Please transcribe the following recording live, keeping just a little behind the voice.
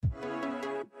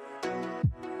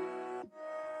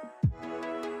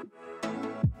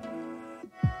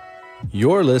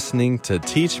You're listening to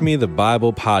Teach Me the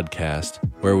Bible podcast,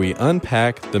 where we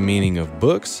unpack the meaning of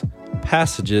books,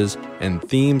 passages, and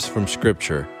themes from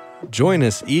Scripture. Join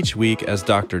us each week as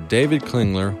Dr. David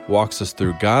Klingler walks us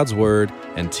through God's Word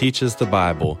and teaches the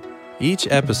Bible. Each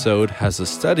episode has a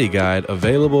study guide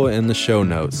available in the show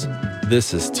notes.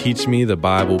 This is Teach Me the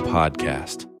Bible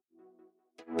podcast.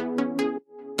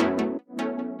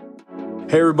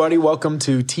 Hey everybody, welcome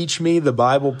to Teach Me the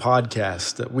Bible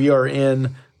podcast. We are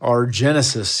in our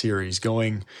Genesis series,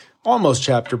 going almost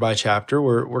chapter by chapter.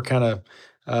 We're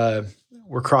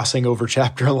crossing over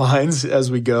chapter lines as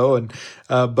we go,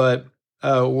 but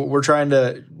we're trying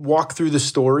to walk through the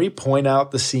story, point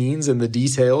out the scenes and the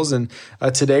details. And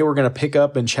today we're going to pick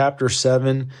up in chapter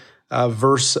 7,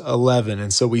 verse 11.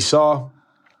 And so we saw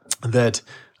that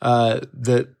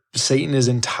Satan is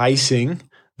enticing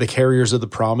the carriers of the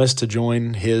promise to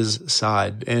join his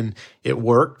side. And it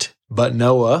worked, but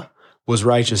Noah was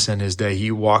righteous in his day. He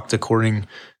walked according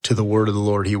to the word of the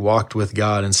Lord. He walked with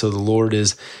God. And so the Lord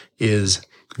is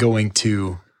going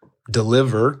to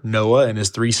deliver Noah and his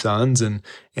 3 sons and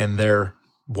their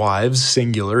wives,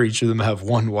 singular. Each of them have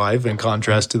one wife in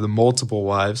contrast to the multiple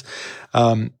wives.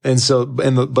 But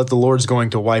the Lord's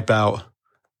going to wipe out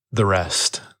the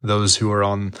rest, those who are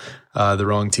on the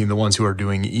wrong team, the ones who are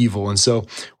doing evil. And so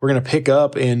we're going to pick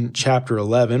up in chapter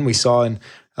 11. We saw in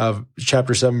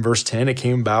chapter 7, verse 10, it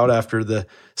came about after the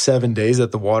 7 days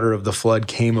that the water of the flood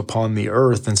came upon the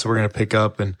earth. And so we're going to pick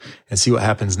up and see what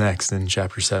happens next in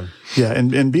chapter 7. Yeah,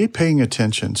 and be paying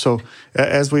attention. So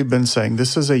as we've been saying,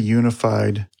 this is a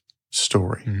unified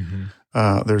story.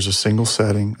 Mm-hmm. There's a single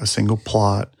setting, a single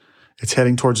plot. It's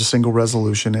heading towards a single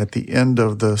resolution at the end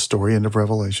of the story, end of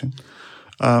Revelation.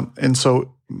 And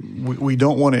so we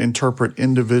don't want to interpret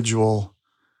individual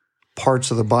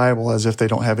parts of the Bible as if they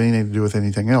don't have anything to do with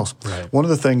anything else. Right. One of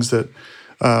the things that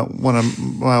one of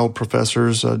my old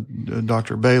professors,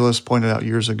 Dr. Bayless, pointed out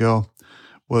years ago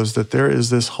was that there is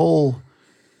this whole,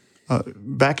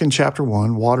 back in chapter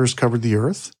 1, waters covered the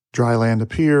earth, dry land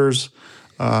appears,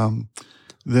 then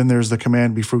there's the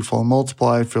command, be fruitful and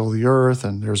multiply, fill the earth,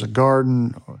 and there's a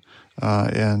garden,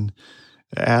 and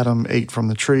Adam ate from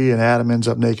the tree, and Adam ends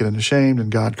up naked and ashamed,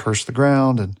 and God cursed the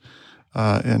ground, and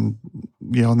then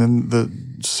the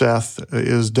Seth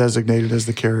is designated as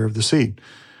the carrier of the seed.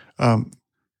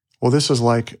 Well, this is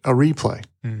like a replay.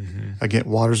 Mm-hmm. Again,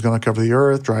 water's going to cover the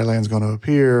earth, dry land's going to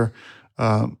appear.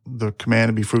 The command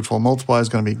to be fruitful and multiply is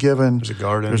going to be given. There's a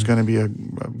garden. There's going to be a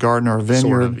garden or a vineyard.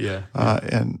 Sort of, yeah.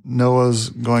 And Noah's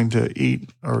going to eat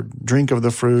or drink of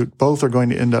the fruit. Both are going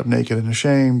to end up naked and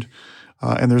ashamed.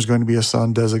 And there's going to be a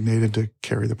son designated to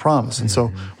carry the promise. And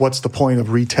so what's the point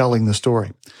of retelling the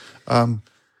story?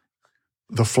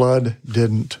 The flood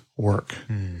didn't work.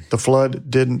 The flood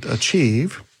didn't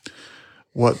achieve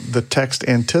what the text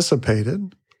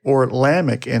anticipated or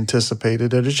Lamech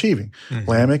anticipated it achieving.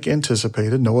 Lamech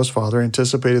anticipated, Noah's father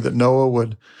anticipated that Noah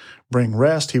would bring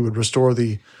rest. He would restore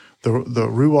the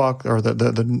ruach, or the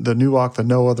nuach, the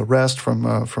Noah, the rest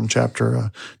from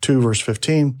chapter 2, verse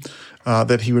 15,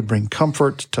 that he would bring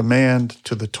comfort to man,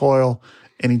 to the toil,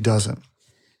 and he doesn't.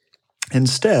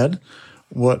 Instead,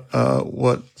 what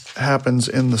happens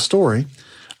in the story,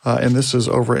 and this is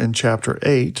over in chapter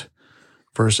 8,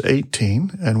 verse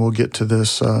 18, and we'll get to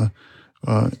this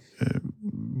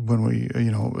when we,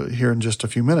 here in just a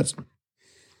few minutes.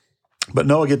 But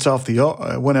Noah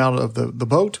went out of the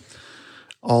boat.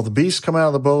 All the beasts come out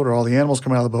of the boat, or all the animals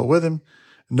come out of the boat with him.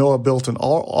 Noah built an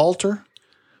altar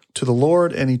to the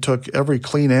Lord, and he took every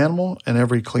clean animal and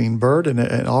every clean bird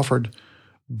and offered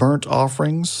burnt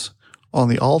offerings on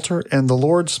the altar. And the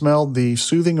Lord smelled the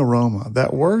soothing aroma.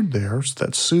 That word there,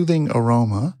 that soothing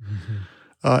aroma,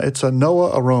 it's a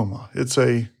Noah aroma. It's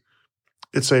a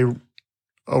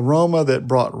aroma that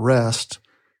brought rest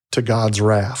to God's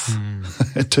wrath,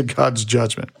 to God's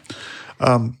judgment.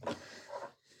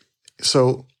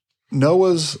 So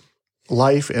Noah's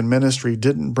life and ministry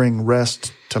didn't bring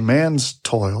rest to man's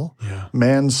toil,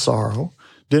 man's sorrow,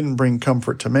 didn't bring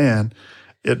comfort to man.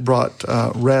 It brought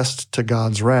rest to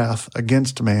God's wrath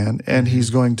against man, and he's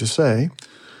going to say,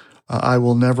 I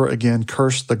will never again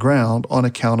curse the ground on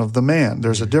account of the man.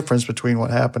 There's a difference between what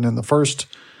happened in the first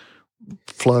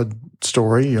flood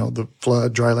story, the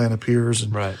flood, dry land appears,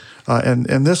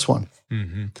 and this one.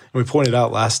 Mm-hmm. We pointed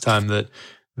out last time that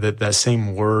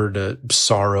same word,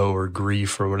 sorrow or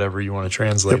grief or whatever you want to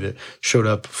translate it, showed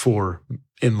up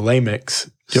in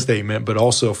Lamech's statement, but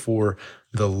also for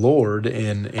the Lord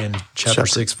in chapter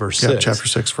 6, verse 6. Yeah, chapter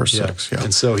 6, verse 6, yeah.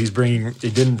 And so he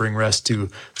didn't bring rest to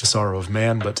the sorrow of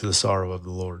man, but to the sorrow of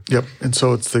the Lord. Yep, and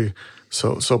so it's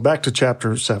so back to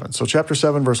chapter 7. So chapter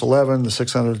 7, verse 11, the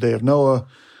 600th day of Noah,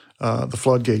 The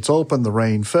floodgates opened, the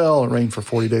rain fell, it rained for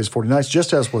 40 days, 40 nights,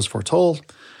 just as was foretold.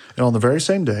 And on the very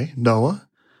same day, Noah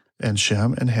and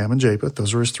Shem and Ham and Japheth,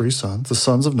 those were his 3 sons, the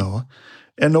sons of Noah,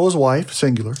 and Noah's wife,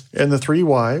 singular, and the 3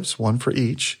 wives, one for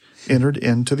each, entered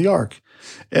into the ark.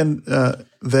 And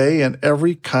they and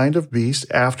every kind of beast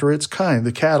after its kind,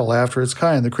 the cattle after its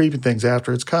kind, the creeping things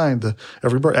after its kind,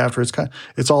 every bird after its kind.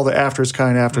 It's all the after its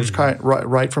kind, after its kind,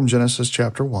 right from Genesis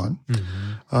chapter 1.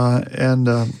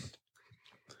 And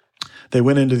they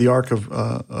went into the ark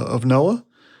of Noah,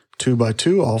 2 by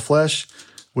 2, all flesh,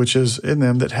 which is in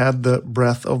them that had the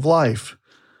breath of life.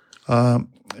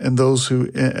 And those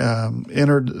who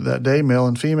entered that day, male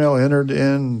and female, entered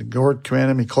in. The Lord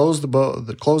commanded him. He closed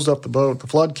up the boat. The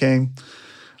flood came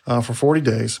for 40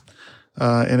 days,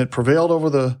 and it prevailed over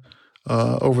the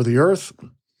earth.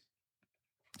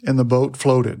 And the boat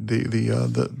floated.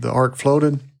 The ark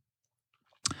floated,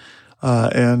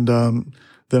 and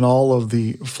then all of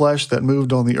the flesh that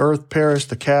moved on the earth perished: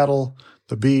 the cattle,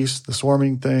 the beasts, the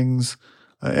swarming things,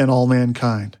 and all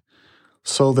mankind.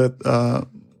 So that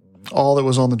all that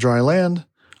was on the dry land,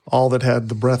 all that had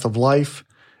the breath of life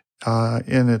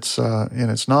in its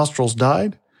nostrils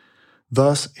died.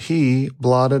 Thus he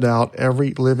blotted out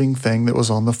every living thing that was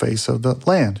on the face of the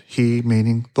land. He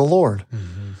meaning the Lord.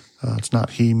 It's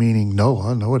not he meaning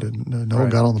Noah. Noah didn't. Noah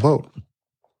got on the boat.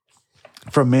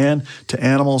 From man to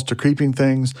animals to creeping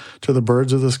things to the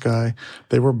birds of the sky,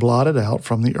 they were blotted out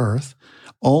from the earth.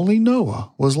 Only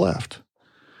Noah was left,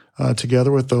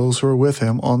 together with those who were with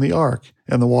him on the ark.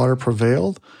 And the water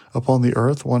prevailed upon the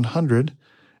earth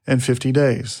 150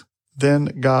 days. Then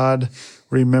God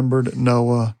remembered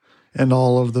Noah and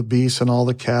all of the beasts and all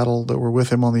the cattle that were with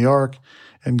him on the ark.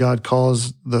 And God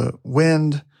caused the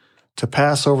wind to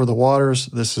pass over the waters.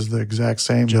 This is the exact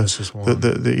same. Genesis 1.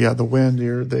 The wind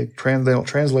here, they don't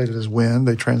translate it as wind.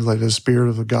 They translate it as spirit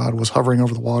of the God was hovering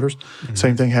over the waters.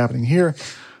 Same thing happening here.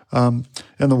 And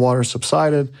the water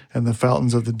subsided, and the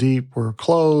fountains of the deep were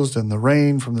closed, and the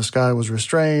rain from the sky was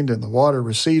restrained, and the water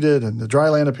receded, and the dry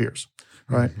land appears,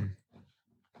 right?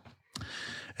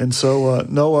 And so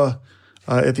Noah,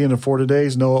 at the end of 40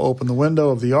 days, Noah opened the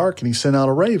window of the ark, and he sent out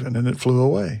a raven, and it flew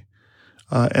away.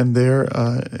 And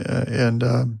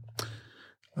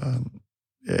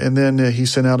then he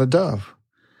sent out a dove,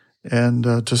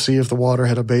 and to see if the water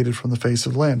had abated from the face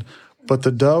of the land. But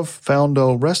the dove found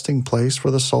no resting place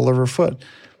for the sole of her foot.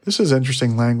 This is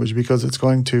interesting language because it's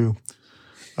going to,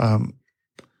 in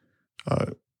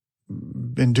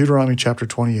Deuteronomy chapter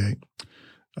 28,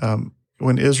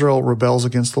 when Israel rebels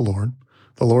against the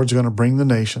Lord's going to bring the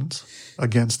nations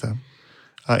against them.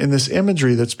 And this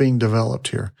imagery that's being developed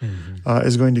here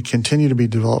is going to continue to be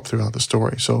developed throughout the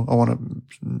story. So I want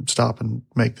to stop and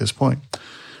make this point.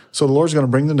 So the Lord's going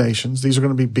to bring the nations. These are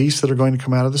going to be beasts that are going to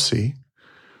come out of the sea.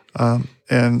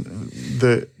 And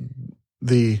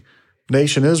the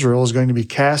nation Israel is going to be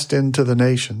cast into the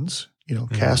nations,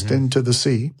 cast into the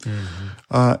sea.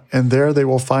 And there they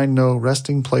will find no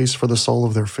resting place for the sole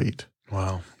of their feet.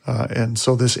 Wow. And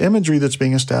so this imagery that's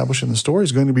being established in the story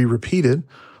is going to be repeated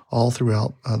all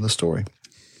throughout the story.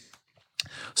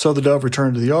 So the dove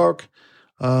returned to the ark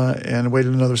and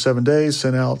waited another 7 days,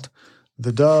 sent out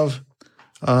the dove,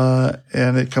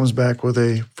 and it comes back with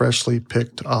a freshly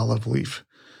picked olive leaf.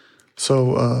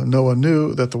 So Noah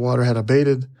knew that the water had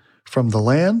abated from the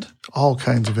land. All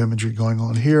kinds of imagery going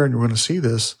on here, and we're going to see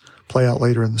this play out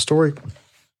later in the story.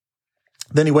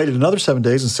 Then he waited another 7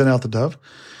 days and sent out the dove,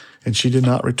 and she did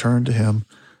not return to him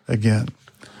again.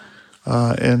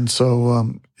 And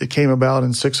so it came about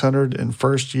in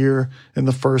 601st year, in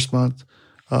the first month,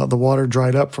 the water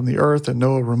dried up from the earth, and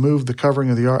Noah removed the covering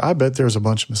of the ark. I bet there's a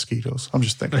bunch of mosquitoes. I'm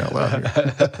just thinking out loud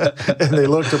here. And they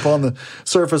looked upon the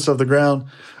surface of the ground,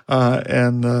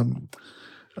 and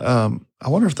I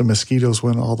wonder if the mosquitoes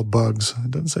went all the bugs.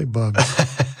 It doesn't say bugs.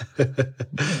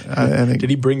 Did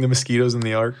he bring the mosquitoes in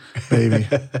the ark? Maybe.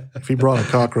 If he brought a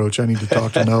cockroach, I need to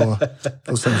talk to Noah.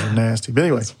 Those things are nasty. But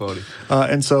anyway. That's funny.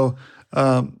 And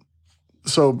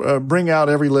so bring out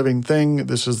every living thing.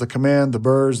 This is the command, the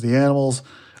birds, the animals,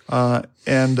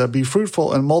 and be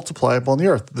fruitful and multiply upon the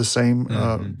earth. The same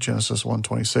Genesis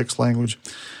 1:26 language.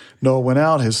 Noah went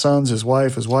out, his sons, his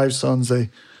wife, his wife's sons,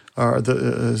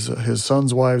 his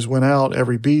sons' wives went out,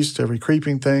 every beast, every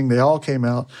creeping thing, they all came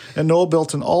out. And Noah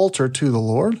built an altar to the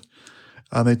Lord.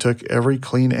 They took every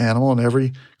clean animal and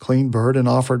every clean bird and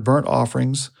offered burnt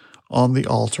offerings on the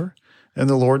altar. And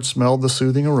the Lord smelled the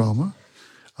soothing aroma.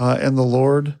 And the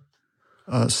Lord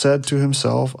said to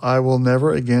himself, I will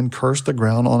never again curse the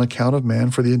ground on account of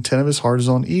man, for the intent of his heart is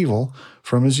on evil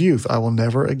from his youth. I will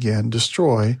never again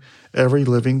destroy every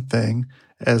living thing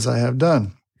as I have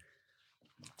done.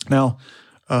 Now,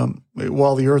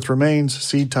 while the earth remains,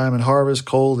 seed time and harvest,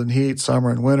 cold and heat, summer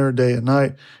and winter, day and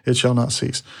night, it shall not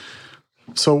cease.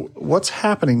 So what's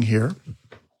happening here,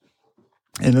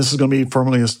 and this is going to be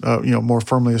firmly, more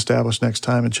firmly established next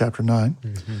time in chapter 9,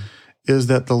 is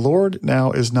that the Lord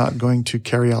now is not going to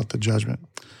carry out the judgment.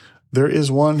 There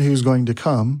is one who's going to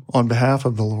come on behalf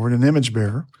of the Lord, an image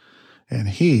bearer, and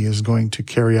he is going to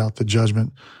carry out the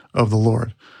judgment of the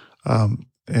Lord.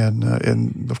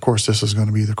 And of course, this is going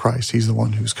to be the Christ. He's the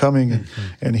one who's coming,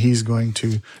 and he's going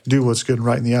to do what's good and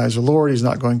right in the eyes of the Lord. He's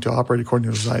not going to operate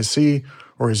according to his eyes see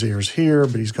or his ears hear,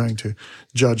 but he's going to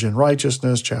judge in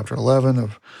righteousness, chapter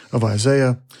 11 of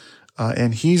Isaiah.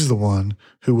 And he's the one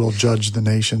who will judge the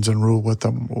nations and rule with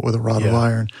them with a rod of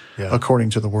iron, according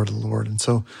to the word of the Lord. And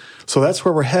so that's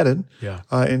where we're headed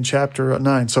in chapter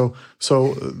 9. So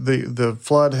the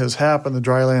flood has happened, the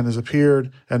dry land has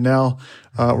appeared, and now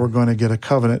we're going to get a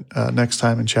covenant next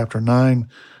time in chapter 9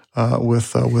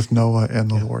 with Noah and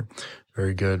the Lord.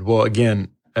 Very good. Well, again,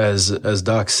 as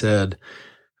Doc said,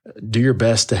 do your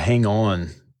best to hang on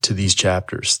to these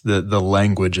chapters. The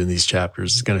language in these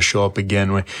chapters is going to show up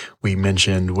again. We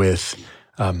mentioned with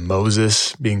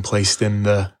Moses being placed in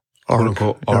the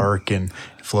quote-unquote ark and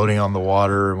floating on the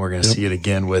water, and we're going to see it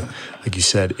again with, like you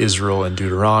said, Israel and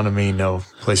Deuteronomy, no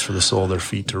place for the sole of their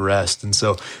feet to rest. And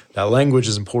so that language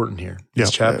is important here.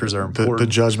 These chapters are important. The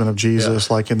judgment of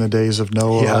Jesus, like in the days of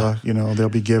Noah, they'll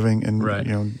be giving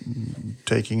and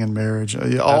taking in marriage.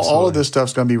 All of this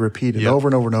stuff's going to be repeated over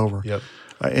and over and over.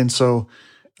 And so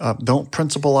don't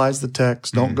principalize the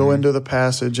text. Don't go into the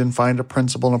passage and find a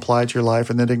principle and apply it to your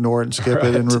life and then ignore it and skip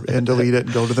it and delete it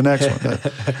and go to the next one.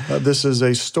 This is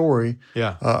a story,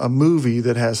 a movie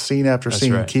that has scene after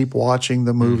scene. Right. Keep watching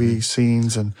the movie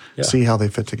scenes and see how they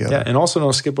fit together. Yeah, and also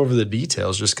don't skip over the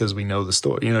details just because we know the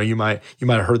story. You might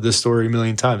have heard this story a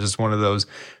million times. It's one of those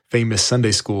famous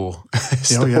Sunday school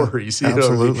stories.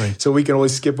 Absolutely. So we can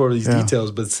always skip over these details,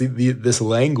 but see this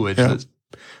language that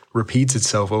repeats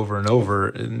itself over and over,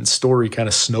 and story kind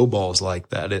of snowballs like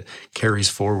that. It carries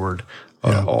forward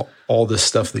all this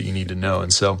stuff that you need to know.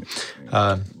 And so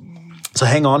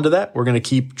hang on to that. We're going to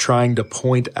keep trying to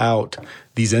point out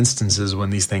these instances when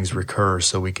these things recur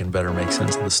so we can better make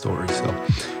sense of the story.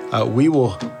 So we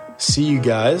will see you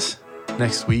guys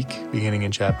next week, beginning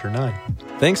in chapter 9.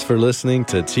 Thanks for listening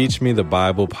to Teach Me the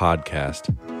Bible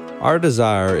podcast. Our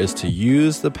desire is to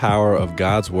use the power of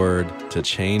God's Word to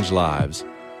change lives.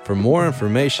 For more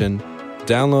information,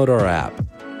 download our app.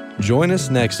 Join us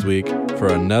next week for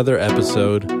another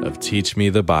episode of Teach Me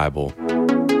the Bible.